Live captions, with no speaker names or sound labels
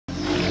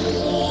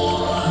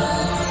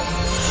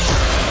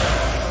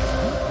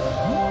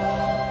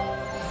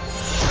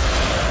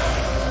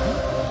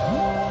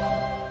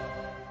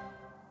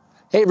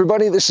Hey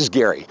everybody, this is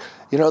Gary.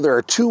 You know, there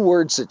are two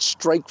words that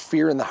strike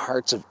fear in the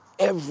hearts of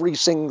every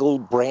single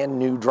brand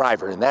new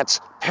driver, and that's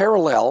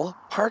parallel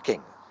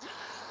parking.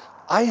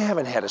 I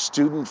haven't had a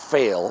student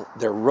fail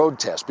their road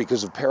test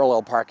because of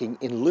parallel parking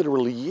in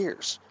literally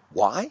years.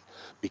 Why?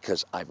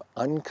 Because I've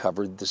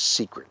uncovered the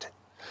secret.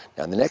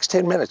 Now in the next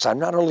 10 minutes, I'm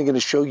not only going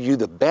to show you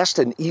the best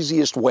and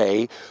easiest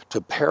way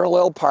to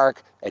parallel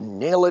park and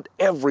nail it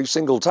every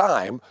single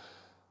time,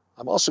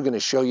 I'm also going to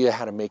show you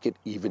how to make it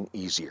even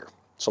easier.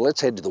 So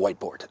let's head to the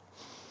whiteboard.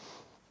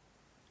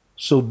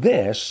 So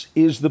this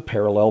is the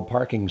parallel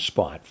parking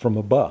spot from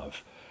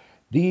above.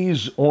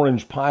 These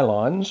orange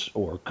pylons,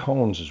 or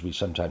cones as we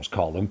sometimes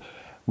call them,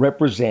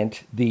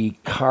 represent the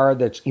car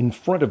that's in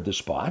front of the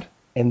spot,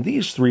 and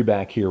these three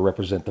back here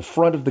represent the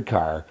front of the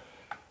car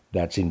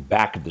that's in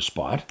back of the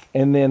spot,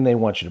 and then they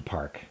want you to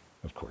park,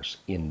 of course,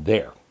 in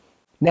there.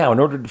 Now, in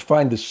order to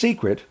find the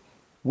secret,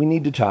 we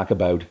need to talk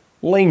about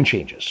lane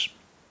changes.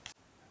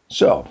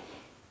 So,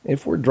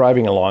 if we're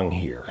driving along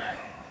here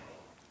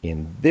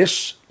in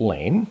this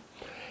lane,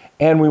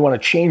 and we want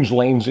to change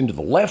lanes into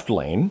the left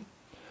lane,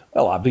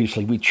 well,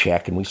 obviously we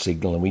check and we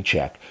signal and we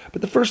check.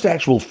 But the first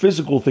actual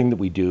physical thing that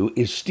we do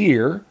is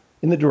steer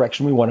in the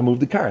direction we want to move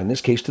the car, in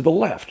this case to the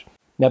left.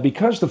 Now,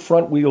 because the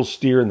front wheels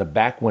steer and the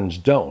back ones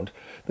don't,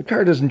 the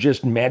car doesn't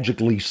just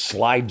magically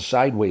slide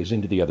sideways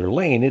into the other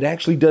lane. It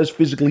actually does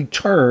physically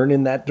turn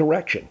in that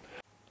direction.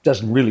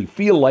 Doesn't really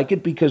feel like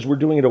it because we're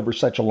doing it over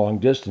such a long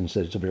distance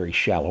that it's a very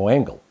shallow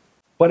angle.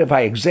 But if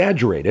I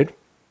exaggerate it,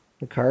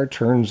 the car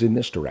turns in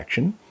this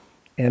direction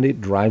and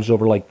it drives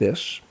over like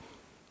this.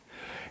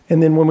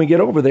 And then when we get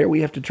over there,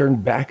 we have to turn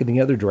back in the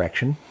other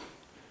direction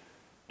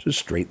to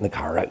straighten the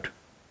car out.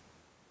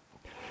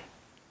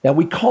 Now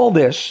we call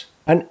this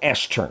an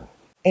S-turn,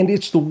 and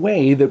it's the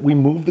way that we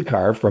move the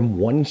car from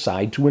one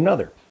side to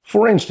another.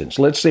 For instance,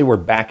 let's say we're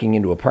backing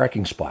into a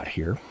parking spot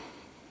here,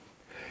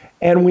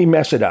 and we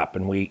mess it up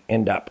and we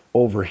end up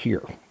over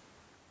here.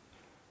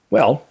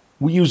 Well,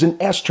 we use an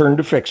S-turn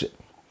to fix it.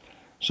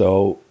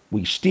 So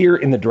we steer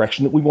in the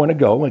direction that we want to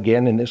go.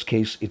 Again, in this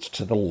case, it's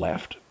to the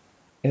left.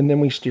 And then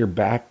we steer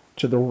back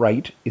to the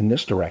right in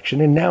this direction.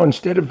 And now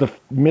instead of the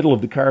middle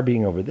of the car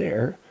being over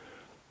there,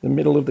 the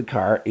middle of the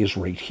car is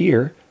right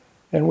here,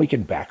 and we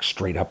can back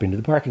straight up into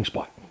the parking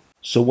spot.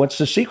 So what's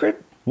the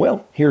secret?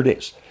 Well, here it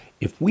is.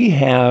 If we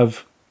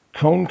have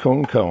cone,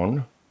 cone,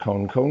 cone,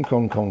 cone, cone,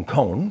 cone, cone,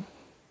 cone,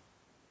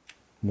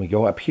 we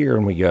go up here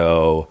and we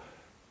go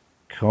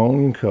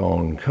cone,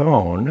 cone,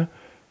 cone,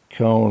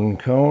 cone,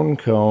 cone,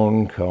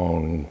 cone,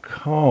 cone,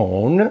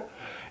 cone,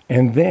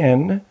 and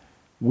then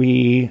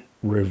we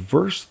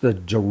reverse the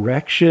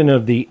direction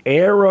of the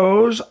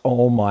arrows.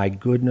 Oh my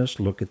goodness,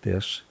 look at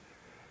this.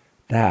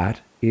 That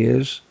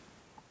is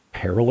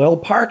parallel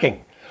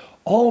parking.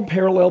 All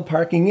parallel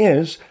parking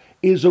is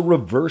a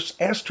reverse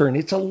S-turn.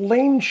 It's a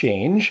lane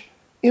change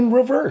in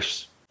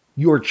reverse.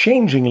 You're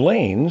changing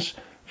lanes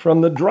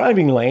from the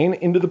driving lane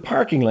into the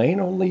parking lane,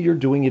 only you're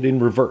doing it in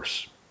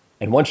reverse.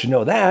 And once you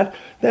know that,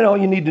 then all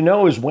you need to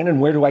know is when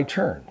and where do I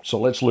turn. So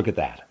let's look at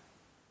that.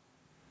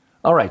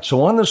 All right,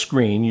 so on the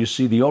screen, you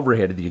see the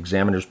overhead of the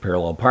examiner's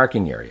parallel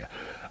parking area.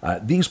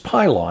 These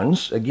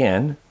pylons,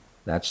 again,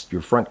 that's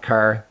your front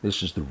car,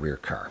 this is the rear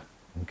car,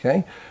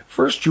 okay?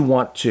 First, you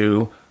want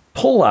to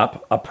pull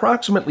up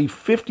approximately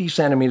 50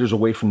 centimeters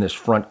away from this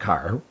front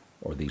car,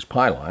 or these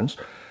pylons.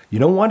 You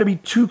don't want to be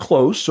too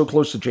close, so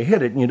close that you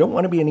hit it, and you don't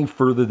want to be any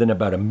further than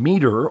about 1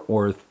 meter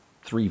or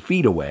 3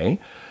 feet away.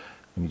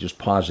 Let me just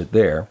pause it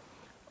there,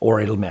 or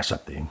it'll mess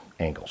up the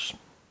angles.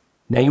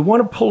 Now you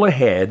want to pull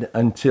ahead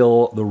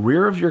until the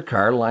rear of your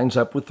car lines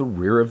up with the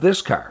rear of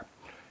this car.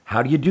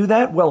 How do you do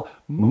that? Well,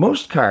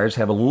 most cars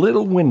have a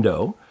little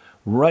window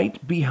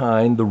right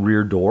behind the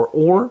rear door,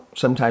 or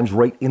sometimes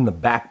right in the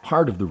back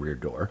part of the rear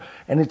door,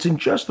 and it's in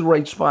just the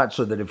right spot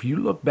so that if you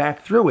look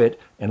back through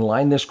it and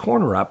line this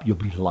corner up, you'll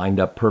be lined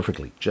up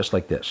perfectly, just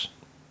like this.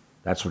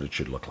 That's what it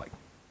should look like.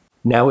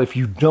 Now, if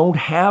you don't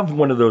have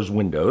one of those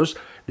windows,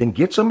 then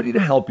get somebody to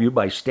help you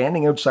by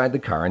standing outside the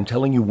car and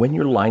telling you when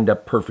you're lined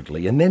up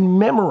perfectly, and then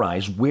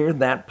memorize where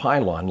that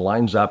pylon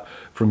lines up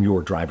from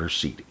your driver's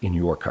seat in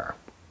your car.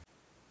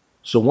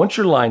 So once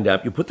you're lined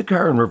up, you put the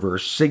car in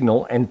reverse,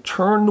 signal, and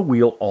turn the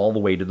wheel all the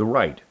way to the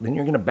right. Then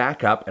you're going to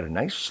back up at a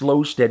nice,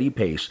 slow, steady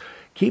pace,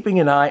 keeping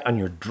an eye on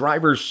your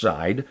driver's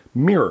side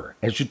mirror.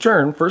 As you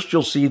turn, first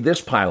you'll see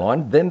this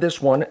pylon, then this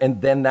one,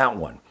 and then that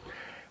one.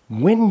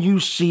 When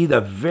you see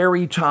the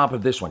very top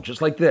of this one,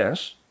 just like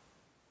this,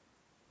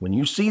 when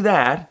you see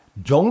that,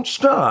 don't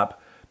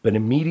stop, but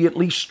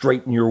immediately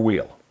straighten your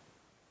wheel.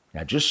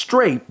 Now just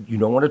straight, you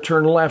don't want to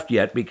turn left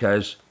yet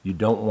because you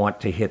don't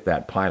want to hit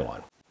that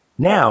pylon.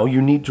 Now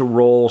you need to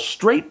roll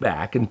straight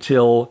back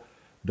until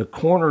the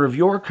corner of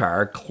your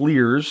car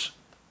clears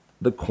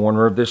the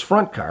corner of this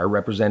front car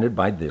represented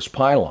by this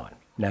pylon.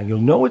 Now you'll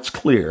know it's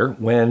clear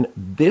when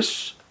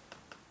this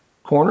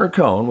corner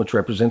cone, which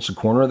represents the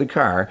corner of the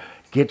car,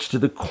 gets to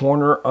the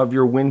corner of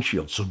your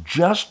windshield. So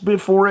just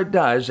before it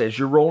does, as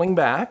you're rolling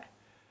back,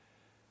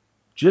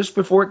 just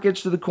before it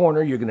gets to the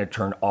corner, you're going to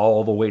turn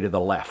all the way to the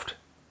left.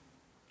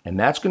 And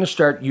that's going to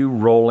start you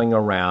rolling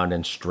around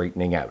and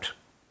straightening out.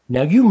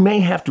 Now, you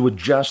may have to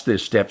adjust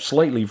this step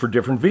slightly for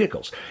different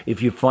vehicles.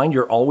 If you find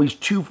you're always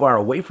too far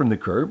away from the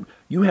curb,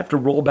 you have to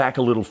roll back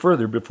a little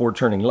further before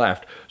turning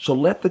left, so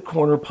let the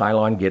corner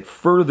pylon get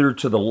further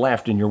to the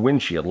left in your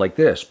windshield like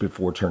this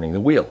before turning the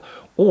wheel.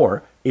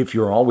 Or, if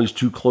you're always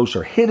too close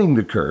or hitting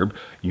the curb,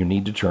 you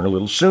need to turn a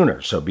little sooner,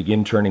 so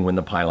begin turning when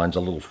the pylon's a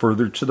little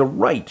further to the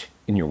right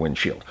in your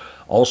windshield.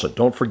 Also,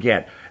 don't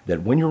forget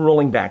that when you're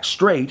rolling back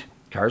straight,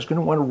 the car's going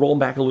to want to roll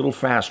back a little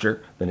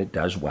faster than it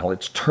does while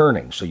it's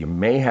turning, so you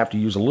may have to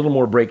use a little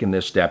more brake in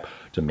this step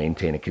to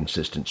maintain a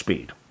consistent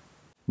speed.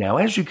 Now,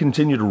 as you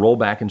continue to roll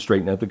back and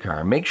straighten out the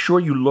car, make sure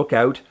you look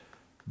out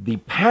the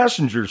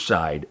passenger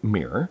side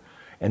mirror,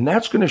 and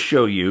that's going to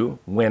show you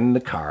when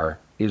the car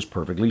is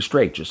perfectly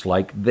straight, just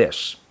like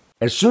this.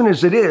 As soon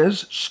as it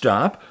is,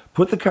 stop,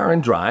 put the car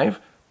in drive,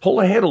 pull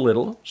ahead a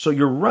little so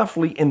you're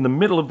roughly in the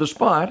middle of the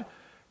spot,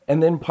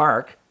 and then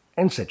park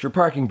and set your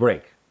parking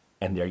brake.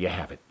 And there you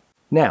have it.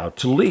 Now,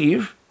 to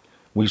leave,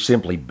 we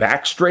simply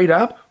back straight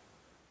up,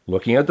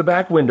 looking out the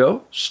back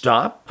window,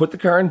 stop, put the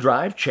car in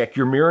drive, check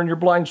your mirror and your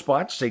blind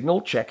spot,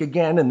 signal, check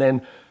again, and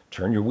then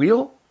turn your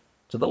wheel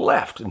to the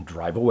left and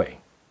drive away.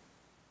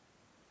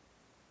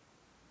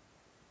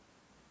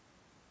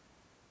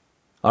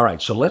 All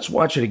right, so let's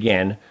watch it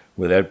again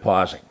without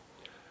pausing.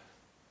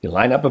 You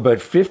line up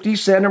about 50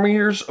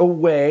 centimeters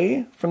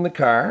away from the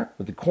car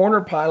with the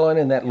corner pylon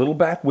in that little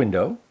back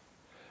window.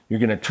 You're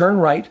going to turn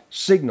right,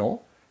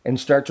 signal, and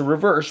start to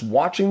reverse,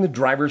 watching the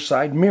driver's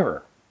side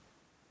mirror.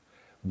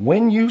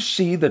 When you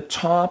see the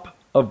top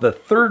of the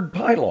third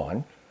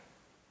pylon,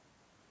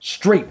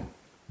 straighten.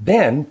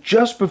 Then,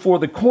 just before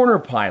the corner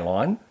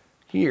pylon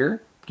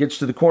here gets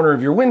to the corner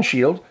of your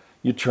windshield,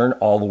 you turn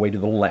all the way to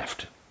the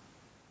left.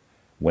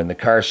 When the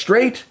car's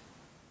straight,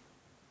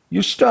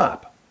 you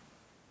stop,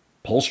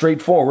 pull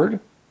straight forward,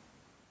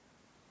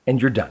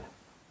 and you're done.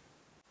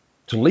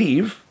 To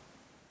leave,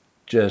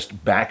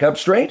 just back up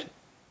straight,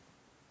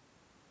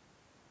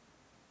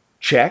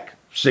 check,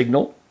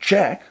 signal,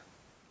 check,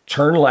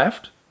 turn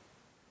left,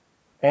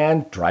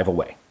 and drive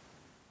away.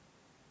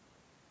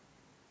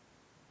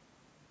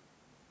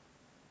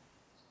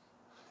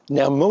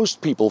 Now,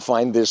 most people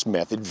find this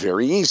method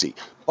very easy,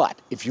 but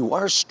if you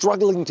are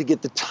struggling to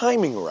get the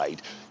timing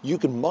right, you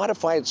can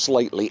modify it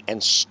slightly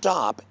and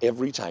stop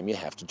every time you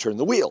have to turn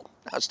the wheel.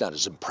 Now, it's not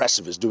as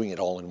impressive as doing it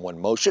all in one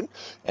motion,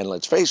 and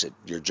let's face it,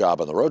 your job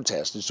on the road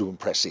test is to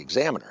impress the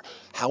examiner.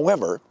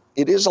 However,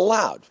 it is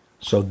allowed.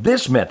 So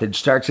this method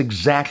starts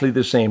exactly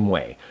the same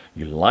way.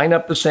 You line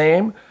up the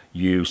same,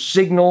 you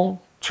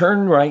signal,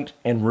 turn right,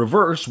 and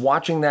reverse,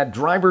 watching that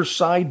driver's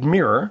side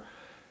mirror,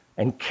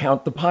 and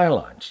count the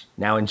pylons.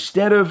 Now,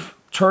 instead of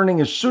turning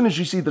as soon as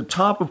you see the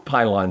top of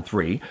pylon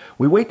 3,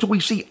 we wait till we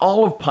see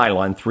all of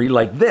pylon 3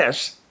 like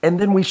this, and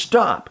then we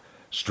stop,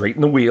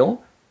 straighten the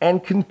wheel,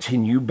 and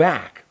continue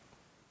back.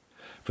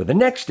 For the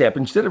next step,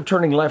 instead of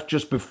turning left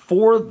just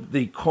before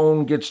the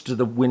cone gets to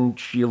the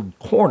windshield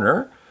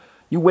corner,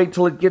 you wait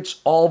till it gets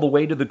all the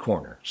way to the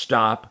corner.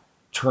 Stop,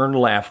 turn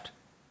left,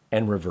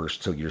 and reverse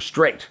till you're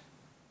straight.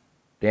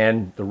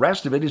 Then the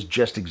rest of it is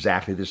just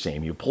exactly the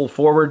same. You pull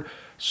forward,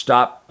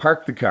 stop,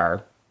 park the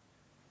car.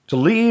 To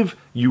leave,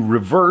 you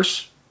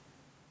reverse,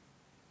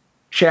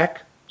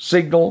 check,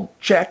 signal,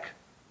 check,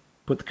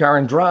 put the car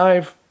in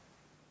drive,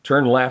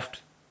 turn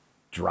left,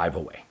 drive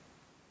away.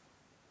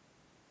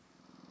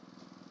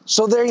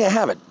 So there you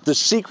have it, the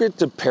secret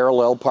to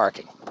parallel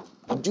parking.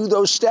 You do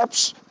those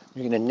steps,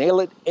 you're going to nail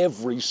it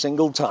every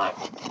single time.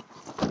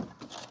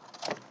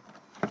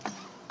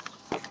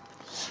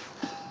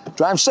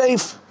 Drive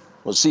safe.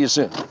 We'll see you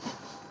soon.